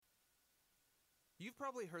You've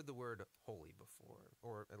probably heard the word holy before,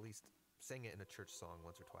 or at least sang it in a church song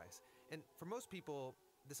once or twice. And for most people,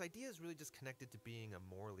 this idea is really just connected to being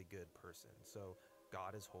a morally good person. So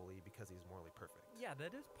God is holy because he's morally perfect. Yeah,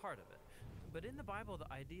 that is part of it. But in the Bible,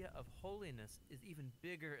 the idea of holiness is even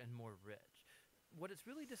bigger and more rich. What it's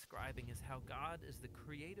really describing is how God is the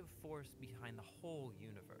creative force behind the whole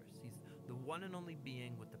universe. He's the one and only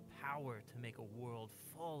being with the power to make a world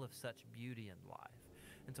full of such beauty and life.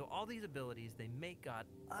 And so all these abilities, they make God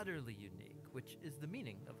utterly unique, which is the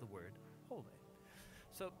meaning of the word holy.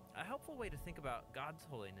 So a helpful way to think about God's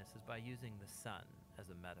holiness is by using the sun as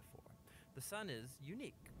a metaphor. The sun is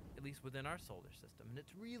unique, at least within our solar system, and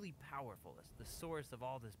it's really powerful. It's the source of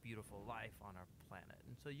all this beautiful life on our planet.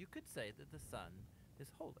 And so you could say that the sun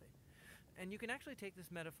is holy. And you can actually take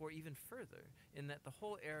this metaphor even further, in that the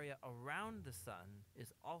whole area around the sun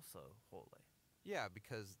is also holy. Yeah,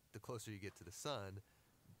 because the closer you get to the sun,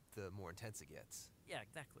 the more intense it gets. Yeah,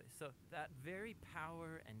 exactly. So that very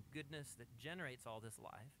power and goodness that generates all this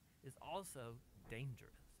life is also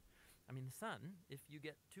dangerous. I mean, the sun, if you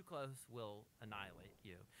get too close, will annihilate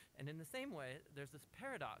you. And in the same way, there's this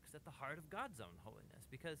paradox at the heart of God's own holiness,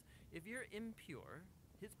 because if you're impure,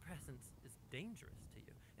 his presence is dangerous to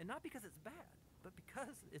you. And not because it's bad, but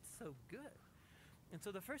because it's so good. And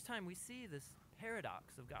so the first time we see this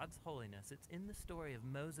paradox of God's holiness, it's in the story of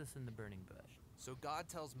Moses and the burning bush. So God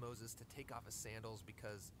tells Moses to take off his sandals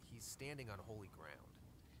because he's standing on holy ground.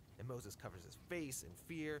 And Moses covers his face in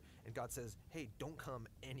fear, and God says, hey, don't come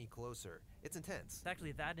any closer. It's intense. It's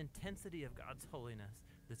actually that intensity of God's holiness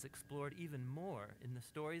that's explored even more in the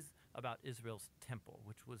stories about Israel's temple,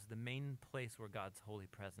 which was the main place where God's holy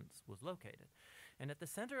presence was located. And at the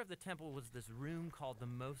center of the temple was this room called the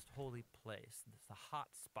Most Holy Place, the hot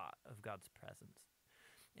spot of God's presence.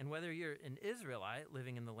 And whether you're an Israelite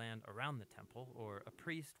living in the land around the temple or a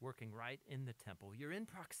priest working right in the temple, you're in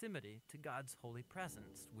proximity to God's holy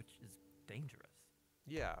presence, which is dangerous.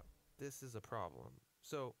 Yeah, this is a problem.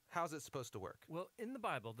 So how's it supposed to work? Well, in the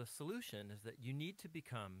Bible, the solution is that you need to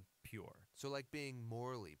become pure. So like being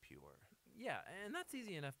morally pure. Yeah, and that's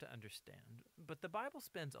easy enough to understand. But the Bible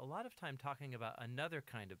spends a lot of time talking about another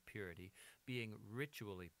kind of purity, being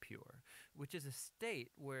ritually pure, which is a state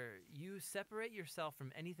where you separate yourself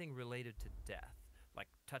from anything related to death, like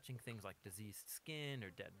touching things like diseased skin or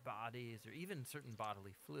dead bodies or even certain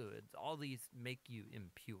bodily fluids. All these make you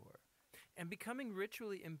impure. And becoming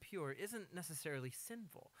ritually impure isn't necessarily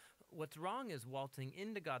sinful. What's wrong is waltzing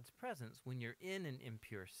into God's presence when you're in an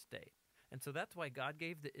impure state. And so that's why God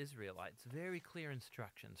gave the Israelites very clear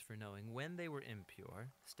instructions for knowing when they were impure,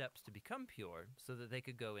 steps to become pure, so that they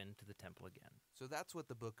could go into the temple again. So that's what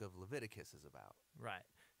the book of Leviticus is about. Right.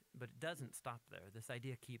 But it doesn't stop there. This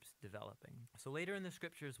idea keeps developing. So later in the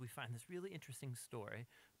scriptures, we find this really interesting story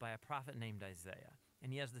by a prophet named Isaiah.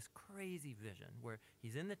 And he has this crazy vision where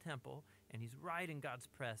he's in the temple and he's right in God's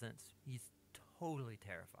presence. He's totally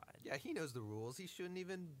terrified. Yeah, he knows the rules. He shouldn't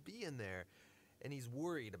even be in there. And he's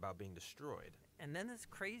worried about being destroyed. And then this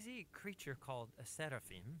crazy creature called a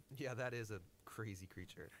seraphim. Yeah, that is a crazy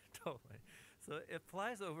creature. Totally. So it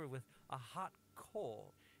flies over with a hot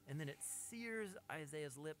coal, and then it sears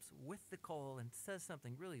Isaiah's lips with the coal and says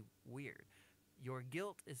something really weird. Your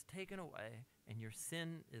guilt is taken away, and your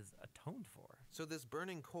sin is atoned for. So this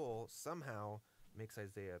burning coal somehow makes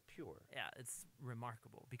Isaiah pure. Yeah, it's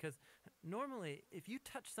remarkable because normally if you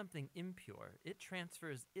touch something impure, it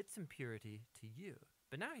transfers its impurity to you.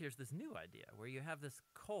 But now here's this new idea where you have this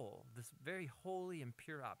coal, this very holy and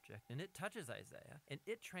pure object, and it touches Isaiah, and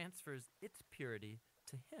it transfers its purity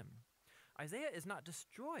to him. Isaiah is not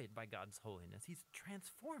destroyed by God's holiness. He's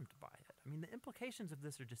transformed by it. I mean, the implications of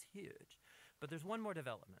this are just huge. But there's one more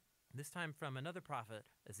development, this time from another prophet,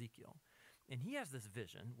 Ezekiel. And he has this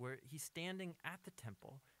vision where he's standing at the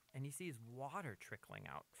temple and he sees water trickling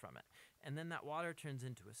out from it. And then that water turns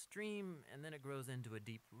into a stream, and then it grows into a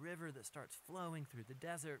deep river that starts flowing through the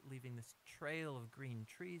desert, leaving this trail of green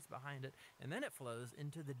trees behind it. And then it flows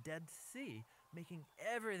into the Dead Sea, making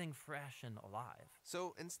everything fresh and alive.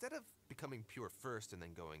 So instead of becoming pure first and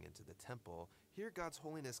then going into the temple, here God's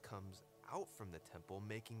holiness comes out from the temple,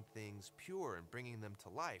 making things pure and bringing them to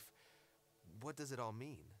life. What does it all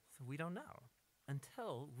mean? So we don't know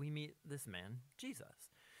until we meet this man,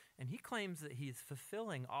 Jesus. And he claims that he's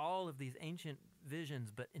fulfilling all of these ancient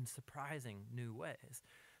visions, but in surprising new ways.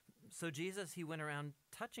 So Jesus, he went around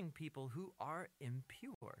touching people who are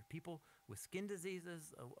impure, people with skin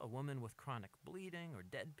diseases, a woman with chronic bleeding, or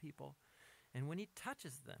dead people. And when he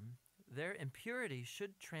touches them, their impurity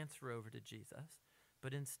should transfer over to Jesus,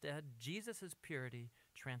 but instead, Jesus' purity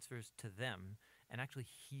transfers to them and actually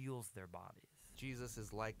heals their bodies. Jesus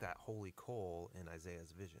is like that holy coal in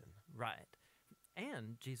Isaiah's vision. Right.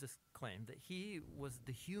 And Jesus claimed that he was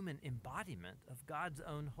the human embodiment of God's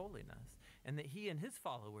own holiness, and that he and his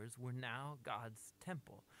followers were now God's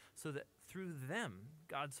temple, so that through them,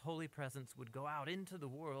 God's holy presence would go out into the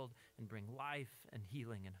world and bring life and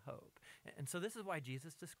healing and hope. And so this is why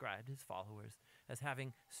Jesus described his followers as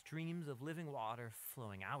having streams of living water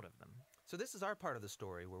flowing out of them. So this is our part of the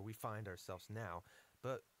story where we find ourselves now,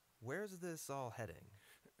 but where's this all heading?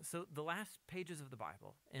 So the last pages of the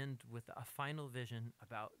Bible end with a final vision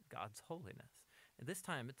about God's holiness. And this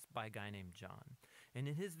time it's by a guy named John. And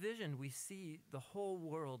in his vision, we see the whole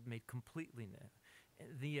world made completely new.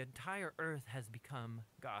 The entire earth has become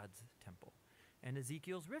God's temple. And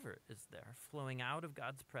Ezekiel's river is there, flowing out of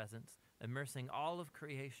God's presence, immersing all of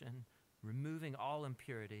creation, removing all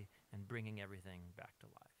impurity, and bringing everything back to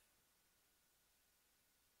life.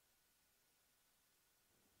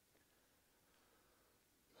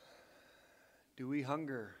 Do we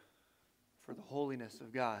hunger for the holiness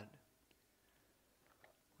of God?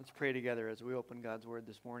 Let's pray together as we open God's word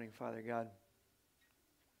this morning. Father God,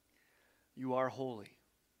 you are holy,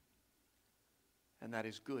 and that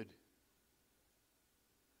is good.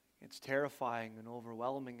 It's terrifying and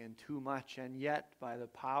overwhelming and too much, and yet by the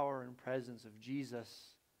power and presence of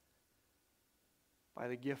Jesus, by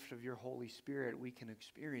the gift of your Holy Spirit, we can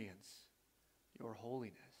experience your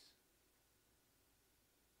holiness.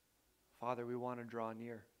 Father, we want to draw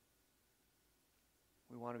near.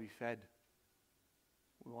 We want to be fed.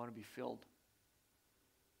 We want to be filled.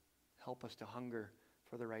 Help us to hunger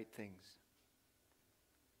for the right things.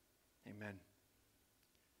 Amen.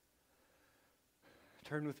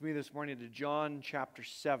 Turn with me this morning to John chapter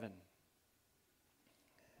 7.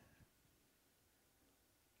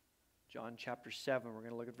 John chapter 7. We're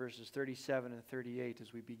going to look at verses 37 and 38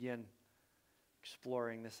 as we begin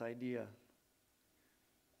exploring this idea.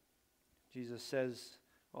 Jesus says,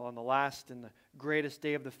 well, on the last and the greatest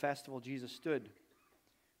day of the festival, Jesus stood.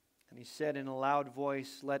 And he said in a loud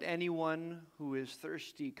voice, "Let anyone who is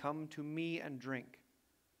thirsty come to me and drink.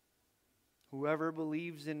 Whoever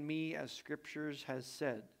believes in me, as Scriptures has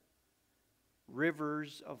said,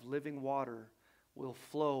 rivers of living water will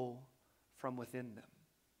flow from within them."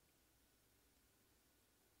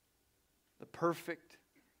 The perfect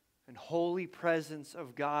and holy presence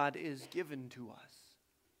of God is given to us,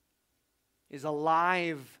 is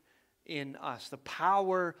alive in us. The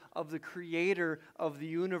power of the Creator of the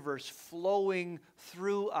universe flowing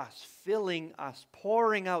through us, filling us,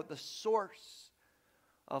 pouring out the source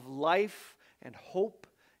of life and hope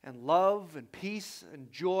and love and peace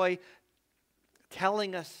and joy,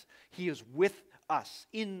 telling us He is with us,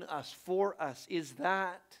 in us, for us. Is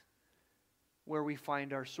that where we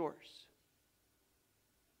find our source?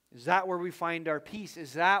 Is that where we find our peace?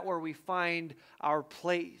 Is that where we find our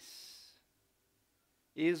place?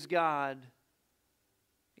 Is God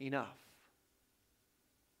enough?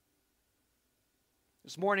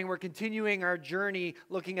 This morning we're continuing our journey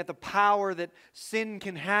looking at the power that sin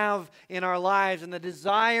can have in our lives and the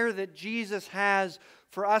desire that Jesus has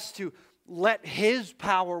for us to let His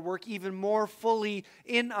power work even more fully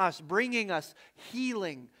in us, bringing us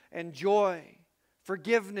healing and joy,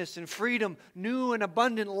 forgiveness and freedom, new and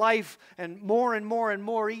abundant life, and more and more and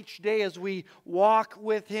more each day as we walk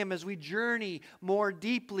with Him, as we journey more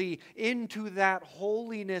deeply into that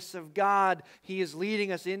holiness of God He is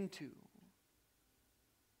leading us into.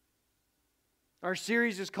 Our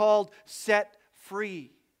series is called Set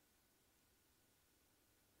Free.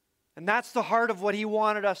 And that's the heart of what He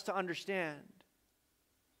wanted us to understand.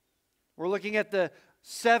 We're looking at the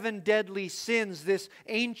 7 deadly sins, this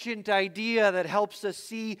ancient idea that helps us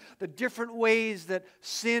see the different ways that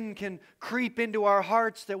sin can creep into our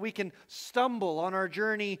hearts, that we can stumble on our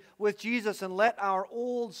journey with Jesus and let our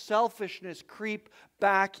old selfishness creep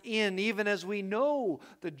back in, even as we know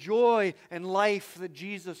the joy and life that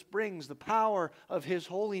Jesus brings, the power of His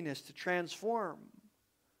holiness to transform.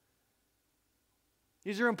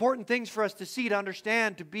 These are important things for us to see, to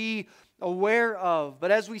understand, to be aware of. But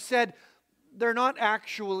as we said, they're not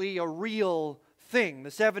actually a real thing.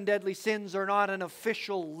 The 7 deadly sins are not an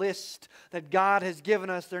official list that God has given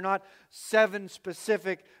us. They're not 7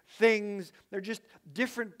 specific things. They're just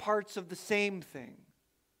different parts of the same thing.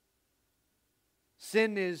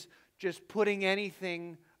 Sin is just putting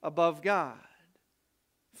anything above God,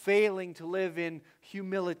 failing to live in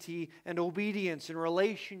humility and obedience and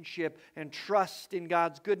relationship and trust in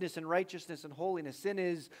God's goodness and righteousness and holiness. Sin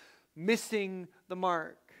is missing the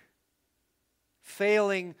mark,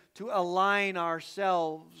 failing to align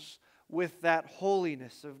ourselves with that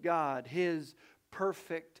holiness of God, His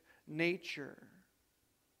perfect nature.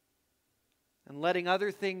 and letting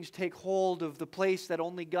other things take hold of the place that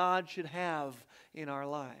only God should have in our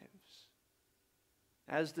lives.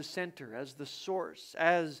 As the center, as the source,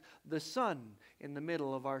 as the sun in the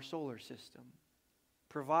middle of our solar system,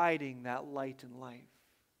 providing that light and life.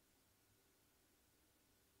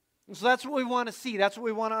 And so that's what we want to see. That's what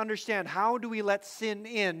we want to understand. How do we let sin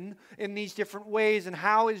in these different ways? And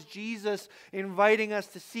how is Jesus inviting us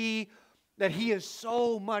to see that He is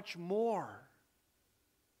so much more?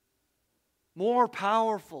 More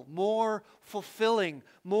powerful, more fulfilling,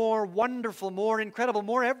 more wonderful, more incredible,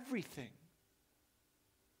 more everything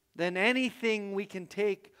than anything we can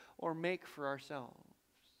take or make for ourselves.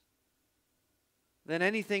 Than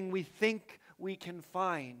anything we think we can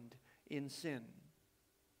find in sin.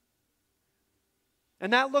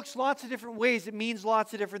 And that looks lots of different ways. It means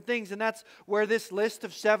lots of different things. And that's where this list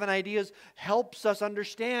of 7 ideas helps us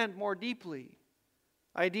understand more deeply.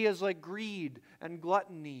 Ideas like greed and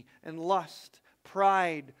gluttony and lust,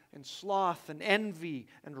 pride and sloth and envy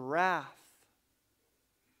and wrath.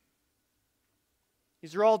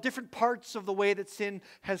 These are all different parts of the way that sin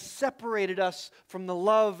has separated us from the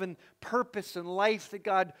love and purpose and life that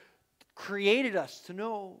God created us to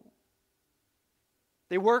know.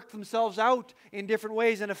 They work themselves out in different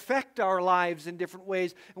ways and affect our lives in different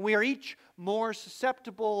ways. And we are each more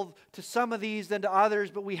susceptible to some of these than to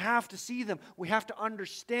others, but we have to see them. We have to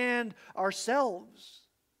understand ourselves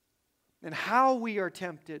and how we are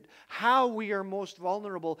tempted, how we are most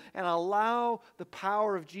vulnerable, and allow the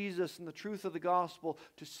power of Jesus and the truth of the gospel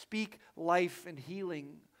to speak life and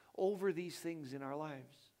healing over these things in our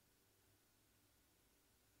lives.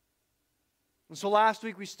 And so last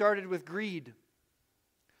week we started with greed.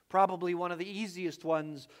 Probably one of the easiest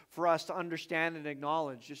ones for us to understand and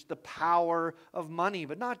acknowledge. Just the power of money.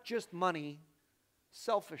 But not just money.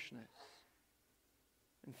 Selfishness.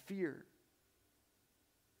 And fear.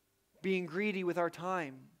 Being greedy with our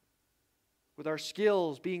time. With our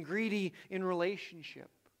skills. Being greedy in relationship.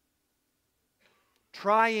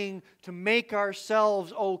 Trying to make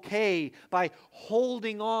ourselves okay by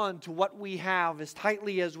holding on to what we have as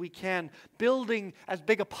tightly as we can, building as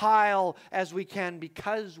big a pile as we can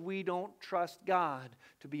because we don't trust God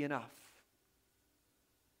to be enough,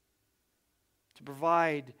 to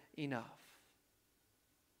provide enough.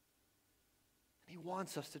 He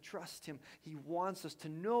wants us to trust Him. He wants us to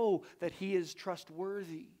know that He is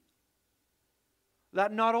trustworthy.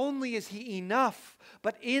 That not only is He enough,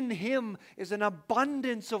 but in Him is an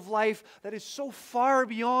abundance of life that is so far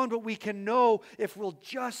beyond what we can know if we'll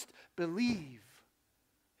just believe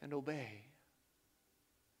and obey.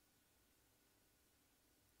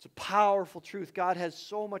 It's a powerful truth. God has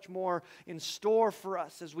so much more in store for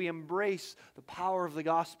us as we embrace the power of the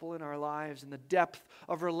gospel in our lives and the depth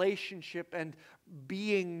of relationship and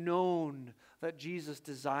being known that Jesus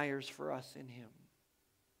desires for us in Him.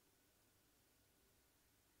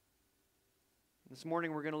 This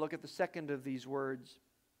morning we're going to look at the second of these words,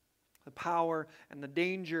 the power and the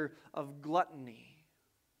danger of gluttony,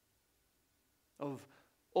 of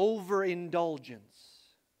overindulgence,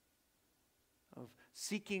 of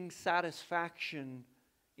seeking satisfaction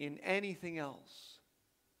in anything else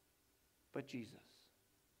but Jesus.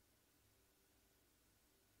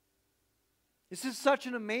 This is such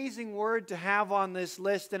an amazing word to have on this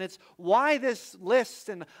list, and it's why this list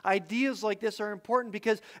and ideas like this are important,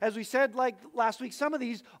 because as we said like last week, some of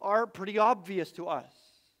these are pretty obvious to us.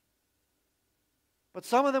 But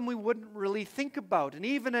some of them we wouldn't really think about. And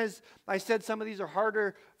even as I said, some of these are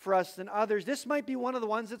harder for us than others. This might be one of the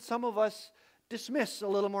ones that some of us dismiss a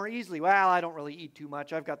little more easily. Well, I don't really eat too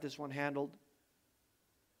much. I've got this one handled.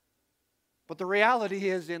 But the reality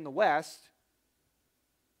is, in the West,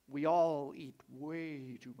 we all eat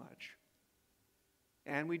way too much.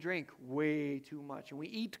 And we drink way too much. And we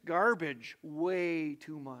eat garbage way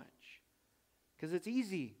too much. Because it's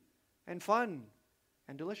easy and fun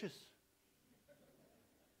and delicious.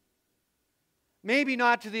 Maybe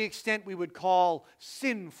not to the extent we would call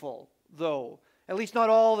sinful, though. At least not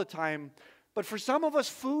all the time. But for some of us,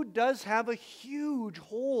 food does have a huge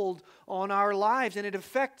hold on our lives. And it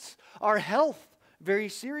affects our health very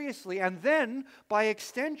seriously, and then, by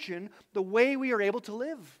extension, the way we are able to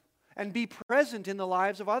live and be present in the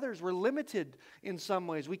lives of others. We're limited in some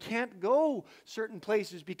ways. We can't go certain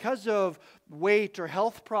places because of weight or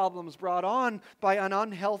health problems brought on by an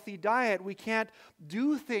unhealthy diet. We can't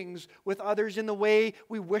do things with others in the way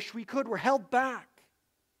we wish we could. We're held back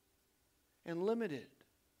and limited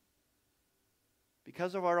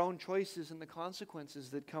because of our own choices and the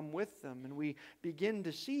consequences that come with them. And we begin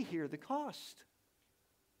to see here the cost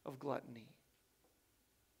of gluttony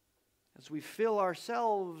as we fill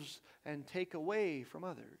ourselves and take away from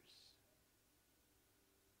others.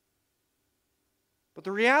 But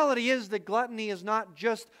the reality is that gluttony is not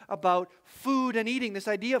just about food and eating. This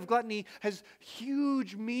idea of gluttony has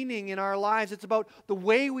huge meaning in our lives. It's about the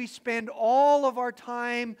way we spend all of our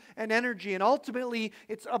time and energy. And ultimately,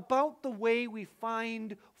 it's about the way we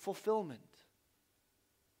find fulfillment.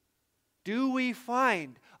 Do we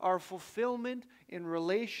find our fulfillment in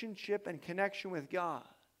relationship and connection with God?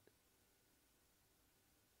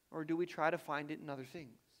 Or do we try to find it in other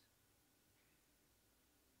things?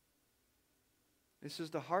 This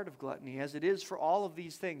is the heart of gluttony, as it is for all of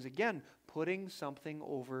these things. Again, putting something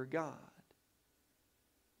over God.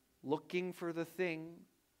 Looking for the thing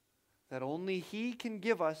that only He can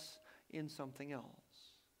give us in something else.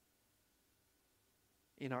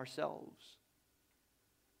 In ourselves.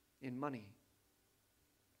 In money.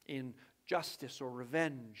 In justice or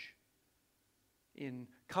revenge. In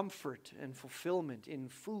comfort and fulfillment. In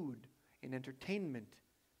food. In entertainment.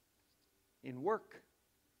 In work.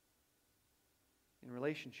 In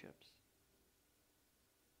relationships.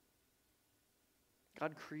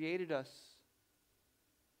 God created us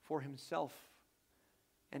for Himself,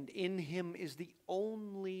 and in Him is the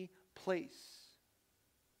only place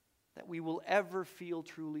that we will ever feel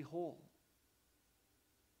truly whole.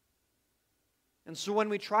 And so when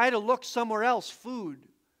we try to look somewhere else, food,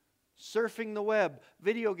 surfing the web,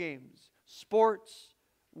 video games, sports,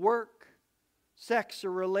 work, sex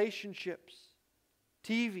or relationships,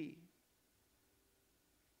 TV,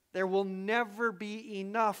 there will never be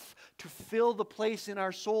enough to fill the place in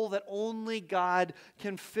our soul that only God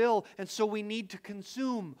can fill. And so we need to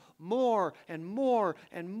consume more and more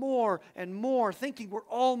and more and more, thinking we're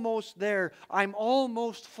almost there. I'm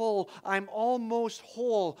almost full. I'm almost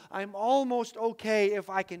whole. I'm almost okay if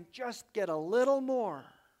I can just get a little more.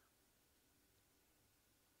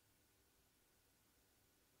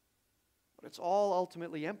 But it's all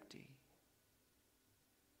ultimately empty.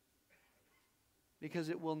 Because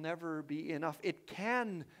it will never be enough. It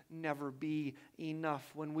can never be enough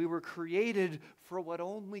when we were created for what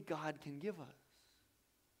only God can give us.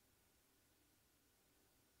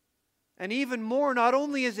 And even more, not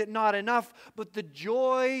only is it not enough, but the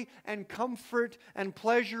joy and comfort and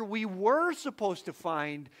pleasure we were supposed to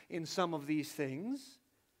find in some of these things.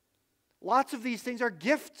 Lots of these things are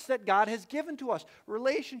gifts that God has given to us.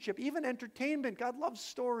 Relationship, even entertainment. God loves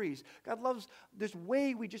stories. God loves this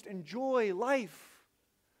way we just enjoy life.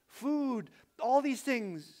 Food, all these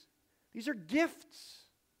things. These are gifts.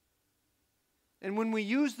 And when we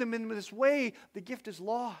use them in this way, the gift is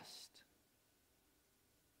lost.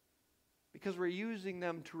 Because we're using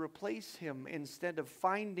them to replace Him instead of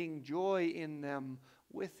finding joy in them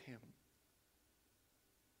with Him.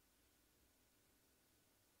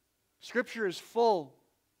 Scripture is full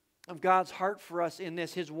of God's heart for us in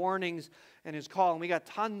this, His warnings and His call. And we got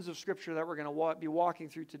tons of Scripture that we're going to be walking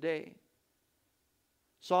through today.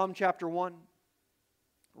 Psalm chapter 1,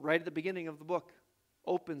 right at the beginning of the book,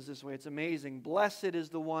 opens this way. It's amazing. Blessed is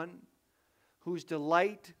the one whose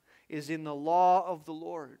delight is in the law of the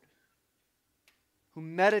Lord, who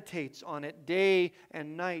meditates on it day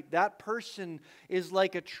and night. That person is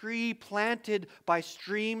like a tree planted by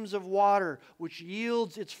streams of water, which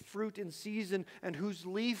yields its fruit in season and whose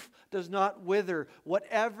leaf does not wither.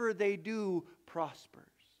 Whatever they do prospers.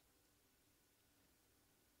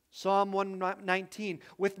 Psalm 119,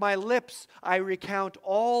 with my lips I recount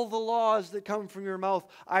all the laws that come from your mouth.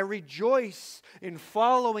 I rejoice in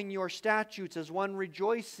following your statutes as one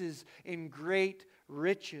rejoices in great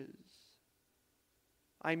riches.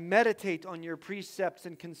 I meditate on your precepts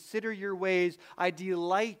and consider your ways. I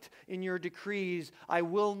delight in your decrees. I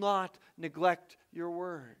will not neglect your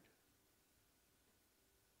word.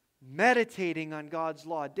 Meditating on God's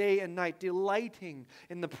law day and night, delighting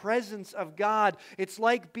in the presence of God. It's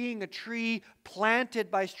like being a tree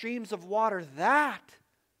planted by streams of water. That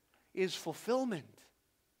is fulfillment.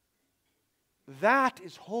 That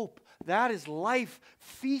is hope. That is life,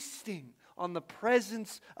 feasting on the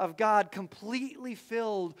presence of God, completely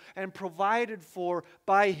filled and provided for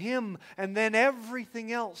by Him, and then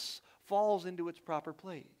everything else falls into its proper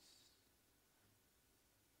place.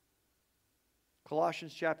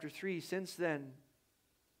 Colossians chapter 3, since then,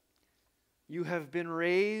 you have been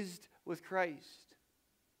raised with Christ.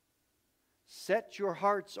 Set your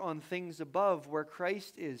hearts on things above, where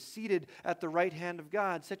Christ is, seated at the right hand of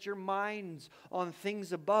God. Set your minds on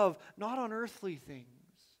things above, not on earthly things.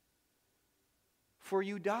 For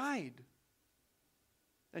you died,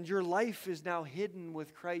 and your life is now hidden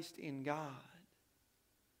with Christ in God.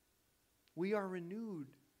 We are renewed.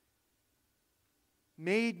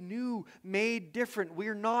 Made new, made different.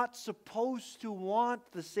 We're not supposed to want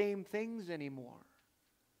the same things anymore.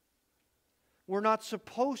 We're not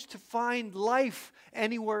supposed to find life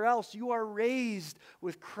anywhere else. You are raised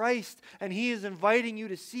with Christ, and He is inviting you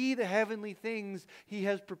to see the heavenly things He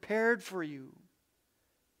has prepared for you.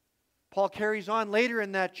 Paul carries on later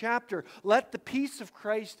in that chapter. Let the peace of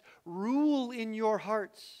Christ rule in your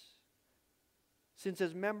hearts, since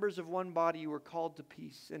as members of one body you are called to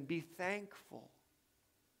peace, and be thankful.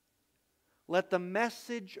 Let the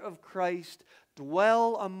message of Christ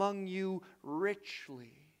dwell among you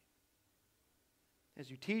richly,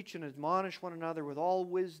 as you teach and admonish one another with all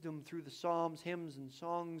wisdom through the psalms, hymns, and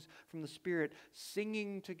songs from the Spirit,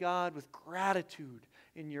 singing to God with gratitude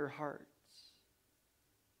in your hearts.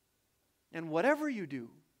 And whatever you do,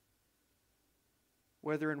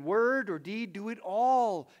 whether in word or deed, do it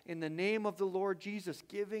all in the name of the Lord Jesus,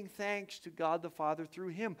 giving thanks to God the Father through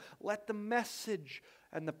Him. Let the message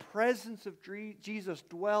and the presence of Jesus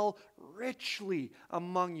dwell richly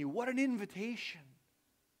among you. What an invitation!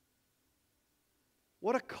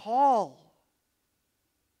 What a call!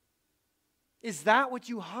 Is that what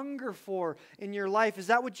you hunger for in your life? Is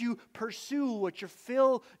that what you pursue, what you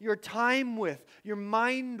fill your time with, your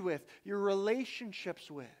mind with, your relationships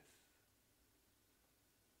with?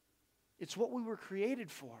 It's what we were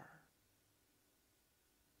created for.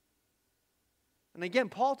 And again,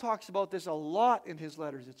 Paul talks about this a lot in his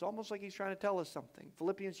letters. It's almost like he's trying to tell us something.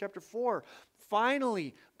 Philippians chapter 4.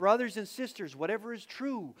 Finally, brothers and sisters, whatever is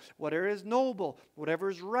true, whatever is noble, whatever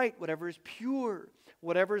is right, whatever is pure,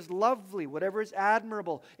 whatever is lovely, whatever is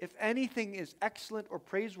admirable, if anything is excellent or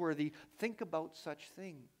praiseworthy, think about such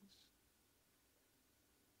things.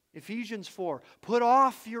 Ephesians 4. Put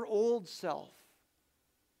off your old self,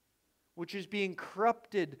 which is being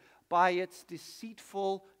corrupted by its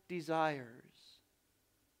deceitful desires,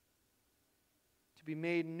 to be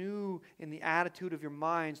made new in the attitude of your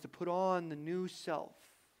minds, to put on the new self,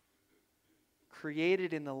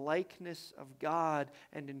 created in the likeness of God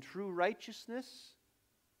and in true righteousness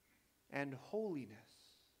and holiness.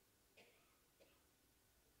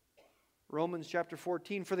 Romans chapter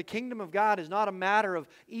 14, for the kingdom of God is not a matter of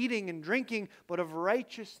eating and drinking, but of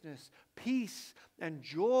righteousness, peace, and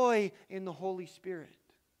joy in the Holy Spirit.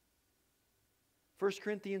 1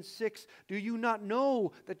 Corinthians 6, do you not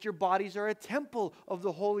know that your bodies are a temple of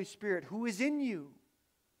the Holy Spirit who is in you,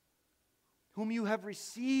 whom you have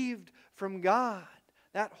received from God?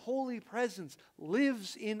 That holy presence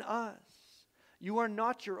lives in us. You are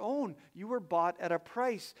not your own. You were bought at a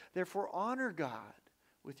price. Therefore, honor God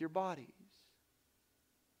with your bodies.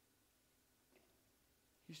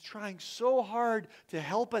 He's trying so hard to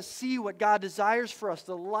help us see what God desires for us,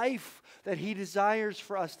 the life that He desires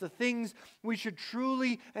for us, the things we should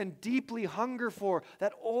truly and deeply hunger for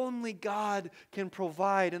that only God can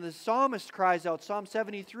provide. And the psalmist cries out, Psalm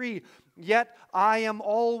 73, yet I am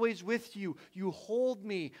always with you. You hold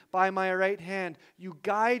me by my right hand. You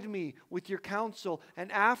guide me with your counsel, and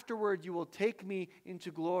afterward you will take me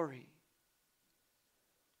into glory.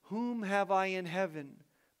 Whom have I in heaven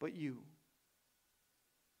but you?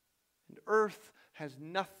 And earth has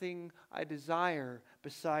nothing I desire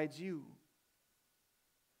besides you.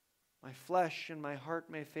 My flesh and my heart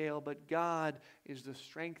may fail, but God is the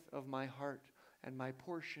strength of my heart and my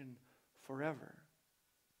portion forever.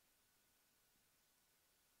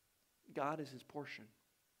 God is his portion.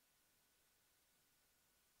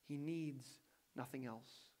 He needs nothing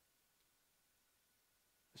else.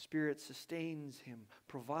 The Spirit sustains him,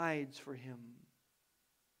 provides for him.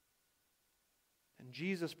 And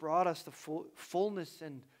Jesus brought us the fullness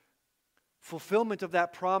and fulfillment of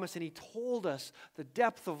that promise, and he told us the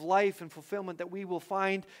depth of life and fulfillment that we will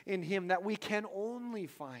find in him, that we can only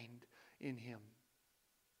find in him.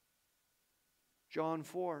 John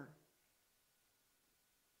 4.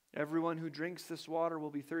 Everyone who drinks this water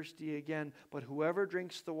will be thirsty again, but whoever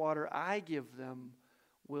drinks the water I give them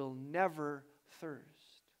will never thirst.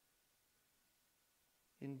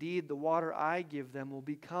 Indeed, the water I give them will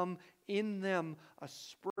become in them a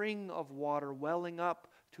spring of water welling up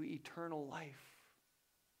to eternal life.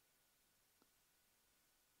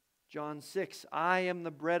 John 6, I am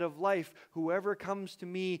the bread of life. Whoever comes to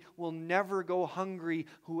me will never go hungry.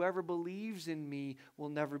 Whoever believes in me will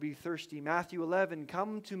never be thirsty. Matthew 11,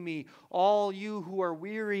 come to me, all you who are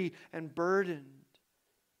weary and burdened,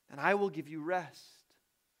 and I will give you rest.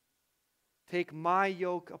 Take my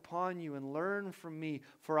yoke upon you and learn from me,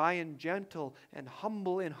 for I am gentle and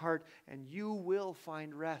humble in heart, and you will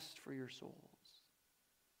find rest for your souls.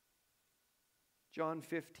 John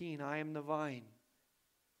 15, I am the vine,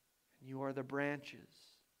 and you are the branches.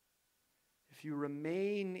 If you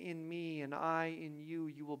remain in me and I in you,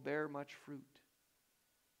 you will bear much fruit.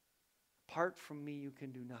 Apart from me, you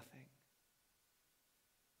can do nothing.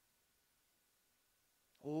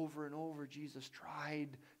 Over and over, Jesus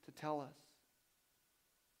tried to tell us.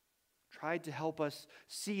 Tried to help us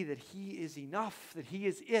see that He is enough, that He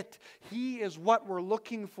is it. He is what we're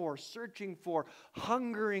looking for, searching for,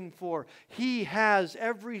 hungering for. He has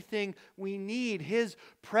everything we need. His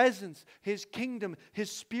presence, His kingdom,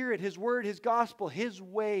 His Spirit, His Word, His gospel, His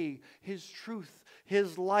way, His truth,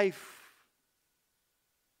 His life.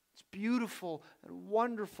 It's beautiful and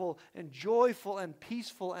wonderful and joyful and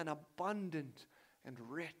peaceful and abundant and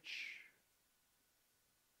rich.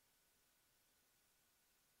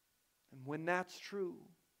 And when that's true,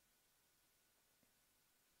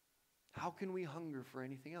 how can we hunger for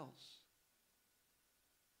anything else?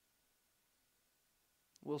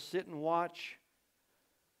 We'll sit and watch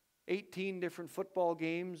 18 different football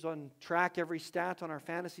games, on track every stat on our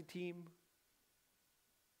fantasy team,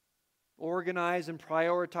 organize and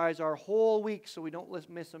prioritize our whole week so we don't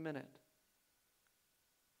miss a minute.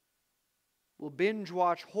 We'll binge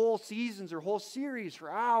watch whole seasons or whole series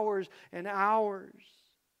for hours and hours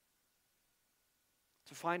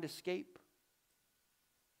to find escape,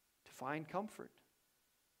 to find comfort.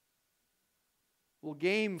 We'll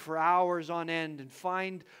game for hours on end and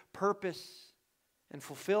find purpose and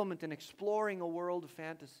fulfillment in exploring a world of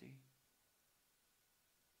fantasy.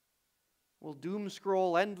 We'll doom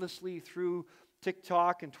scroll endlessly through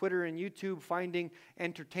TikTok and Twitter and YouTube, finding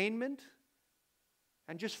entertainment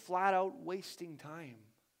and just flat out wasting time.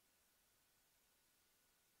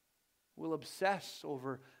 We'll obsess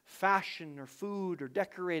over fashion or food or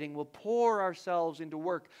decorating. We'll pour ourselves into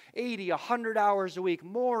work 80, 100 hours a week,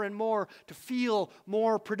 more and more, to feel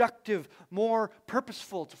more productive, more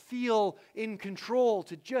purposeful, to feel in control,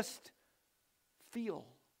 to just feel.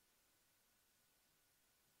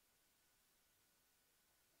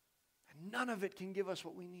 And none of it can give us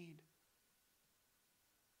what we need.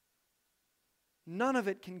 None of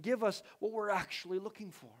it can give us what we're actually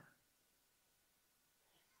looking for.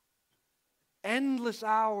 Endless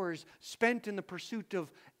hours spent in the pursuit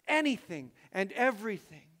of anything and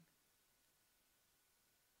everything.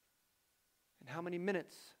 And how many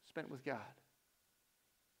minutes spent with God?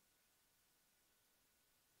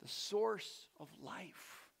 The source of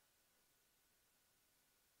life.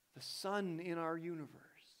 The sun in our universe.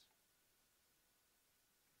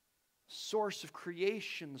 Source of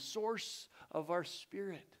creation. The source of our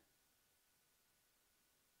spirit.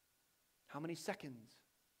 How many seconds?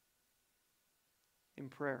 In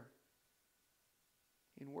prayer,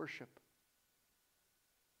 in worship,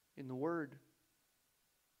 in the Word,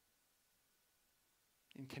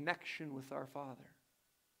 in connection with our Father.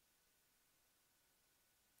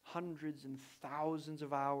 Hundreds and thousands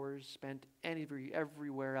of hours spent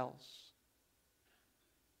everywhere else.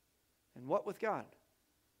 And what with God?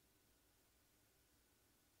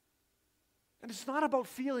 And it's not about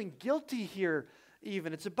feeling guilty here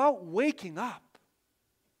even. It's about waking up.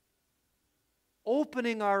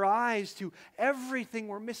 Opening our eyes to everything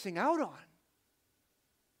we're missing out on.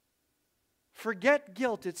 Forget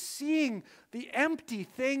guilt. It's seeing the empty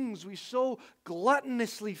things we so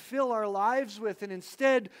gluttonously fill our lives with, and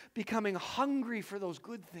instead becoming hungry for those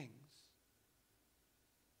good things.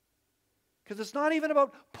 Because it's not even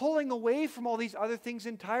about pulling away from all these other things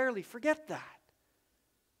entirely. Forget that.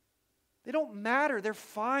 They don't matter. They're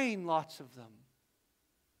fine, lots of them.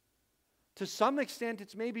 To some extent,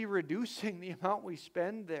 it's maybe reducing the amount we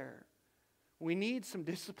spend there. We need some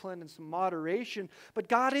discipline and some moderation. But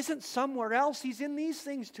God isn't somewhere else. He's in these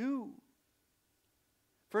things too.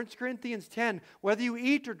 1 Corinthians 10, whether you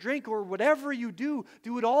eat or drink or whatever you do,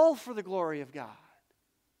 do it all for the glory of God.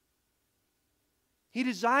 He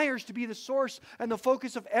desires to be the source and the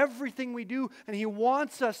focus of everything we do, and He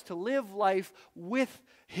wants us to live life with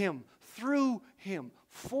Him, through Him,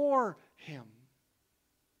 for Him.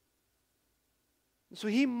 So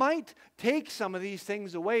He might take some of these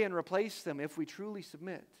things away and replace them if we truly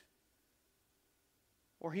submit.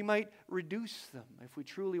 Or He might reduce them if we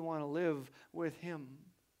truly want to live with Him.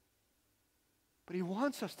 But He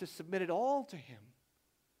wants us to submit it all to Him.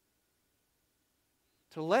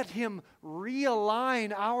 To let Him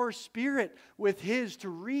realign our spirit with His, to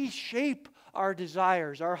reshape our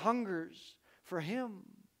desires, our hungers for Him.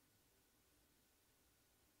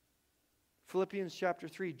 Philippians chapter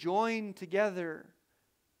 3, join together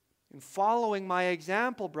in following my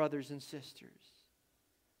example, brothers and sisters.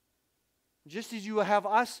 Just as you have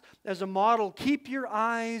us as a model, keep your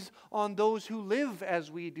eyes on those who live as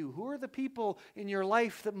we do. Who are the people in your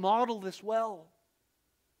life that model this well?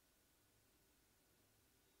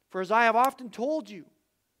 For as I have often told you,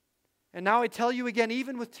 and now I tell you again,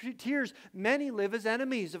 even with tears, many live as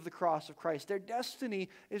enemies of the cross of Christ. Their destiny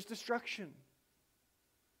is destruction.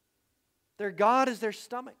 Their God is their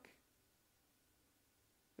stomach.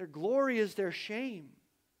 Their glory is their shame.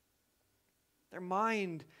 Their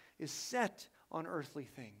mind is set on earthly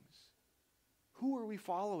things. Who are we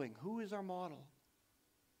following? Who is our model?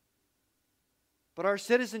 But our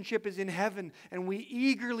citizenship is in heaven, and we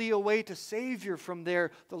eagerly await a Savior from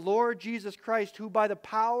there, the Lord Jesus Christ, who by the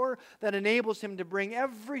power that enables Him to bring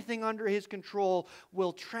everything under His control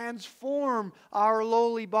will transform our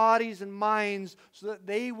lowly bodies and minds so that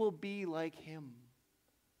they will be like Him.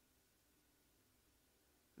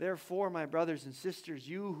 Therefore, my brothers and sisters,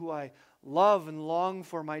 you who I love and long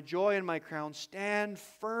for, my joy and my crown, stand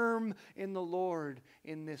firm in the Lord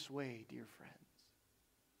in this way, dear friends.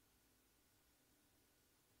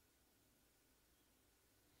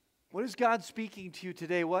 What is God speaking to you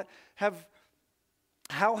today?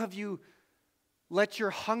 How have you let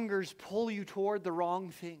your hungers pull you toward the wrong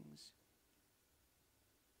things?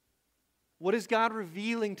 What is God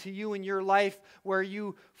revealing to you in your life where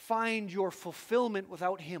you find your fulfillment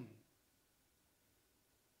without Him?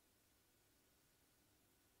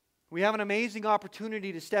 We have an amazing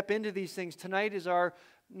opportunity to step into these things. Tonight is our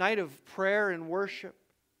night of prayer and worship.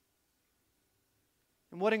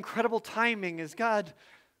 And what incredible timing as God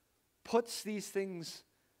puts these things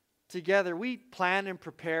together. We plan and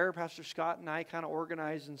prepare. Pastor Scott and I kind of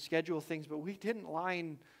organize and schedule things, but we didn't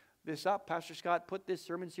line this up. Pastor Scott put this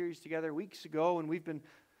sermon series together weeks ago, and we've been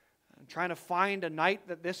trying to find a night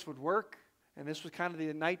that this would work. And this was kind of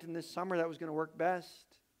the night in this summer that was going to work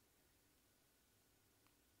best.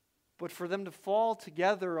 But for them to fall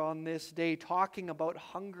together on this day, talking about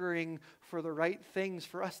hungering for the right things,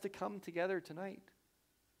 for us to come together tonight.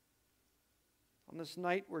 On this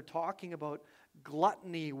night, we're talking about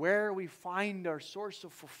gluttony, where we find our source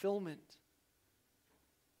of fulfillment.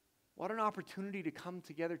 What an opportunity to come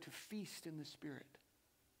together to feast in the Spirit.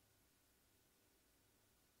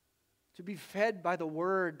 To be fed by the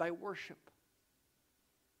Word, by worship.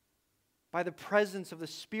 By the presence of the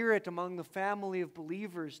Spirit among the family of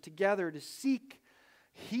believers together to seek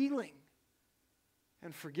healing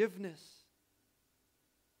and forgiveness.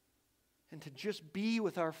 And to just be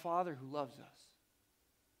with our Father who loves us.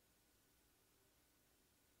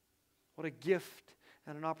 What a gift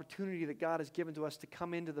and an opportunity that God has given to us to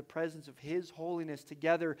come into the presence of His holiness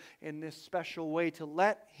together in this special way, to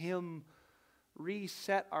let Him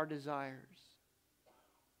reset our desires,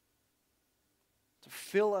 to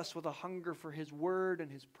fill us with a hunger for His Word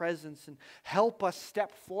and His presence, and help us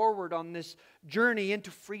step forward on this journey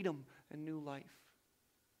into freedom and new life.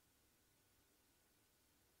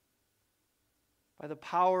 By the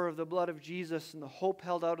power of the blood of Jesus and the hope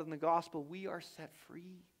held out in the gospel, we are set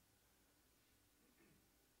free.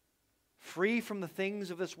 Free from the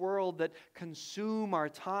things of this world that consume our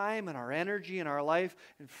time and our energy and our life,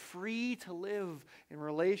 and free to live in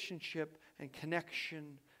relationship and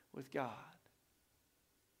connection with God.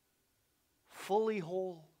 Fully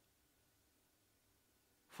whole,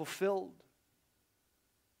 fulfilled,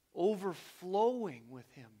 overflowing with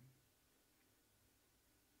Him.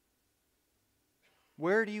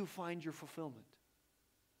 Where do you find your fulfillment?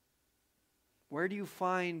 Where do you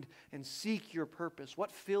find and seek your purpose?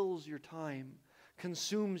 What fills your time,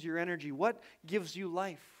 consumes your energy? What gives you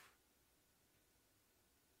life?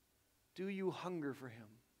 Do you hunger for Him?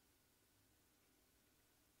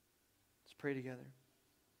 Let's pray together.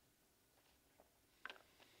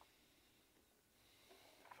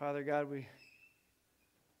 Father God, we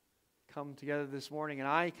come together this morning, and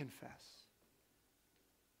I confess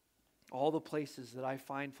all the places that I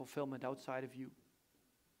find fulfillment outside of You.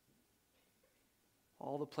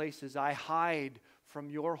 All the places I hide from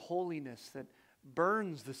Your holiness that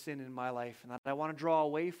burns the sin in my life and that I want to draw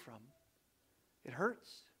away from. It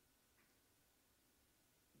hurts.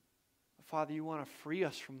 But Father, You want to free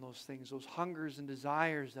us from those things, those hungers and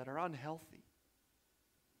desires that are unhealthy,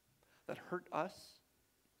 that hurt us,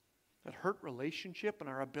 that hurt relationship and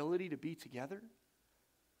our ability to be together,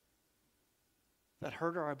 that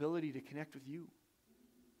hurt our ability to connect with You.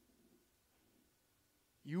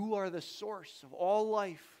 You are the source of all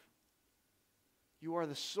life. You are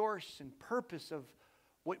the source and purpose of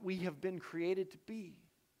what we have been created to be.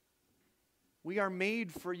 We are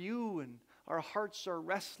made for You, and our hearts are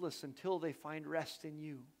restless until they find rest in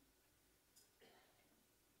You.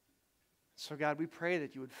 So God, we pray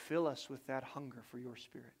that You would fill us with that hunger for Your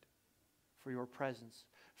Spirit, for Your presence.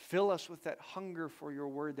 Fill us with that hunger for Your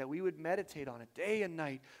Word, that we would meditate on it day and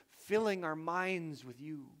night, filling our minds with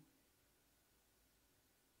You.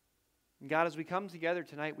 And God, as we come together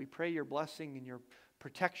tonight, we pray Your blessing and Your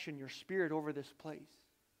protection, Your Spirit over this place,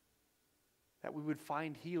 that we would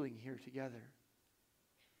find healing here together.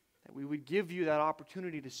 that we would give you that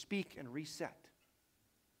opportunity to speak and reset,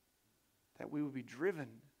 that we would be driven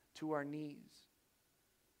to our knees,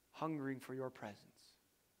 hungering for your presence.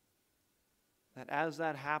 That as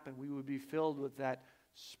that happened, we would be filled with that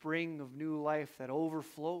spring of new life that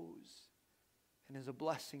overflows and is a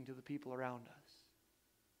blessing to the people around us.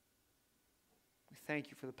 We thank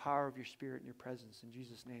you for the power of your Spirit and your presence. In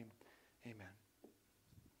Jesus' name, amen.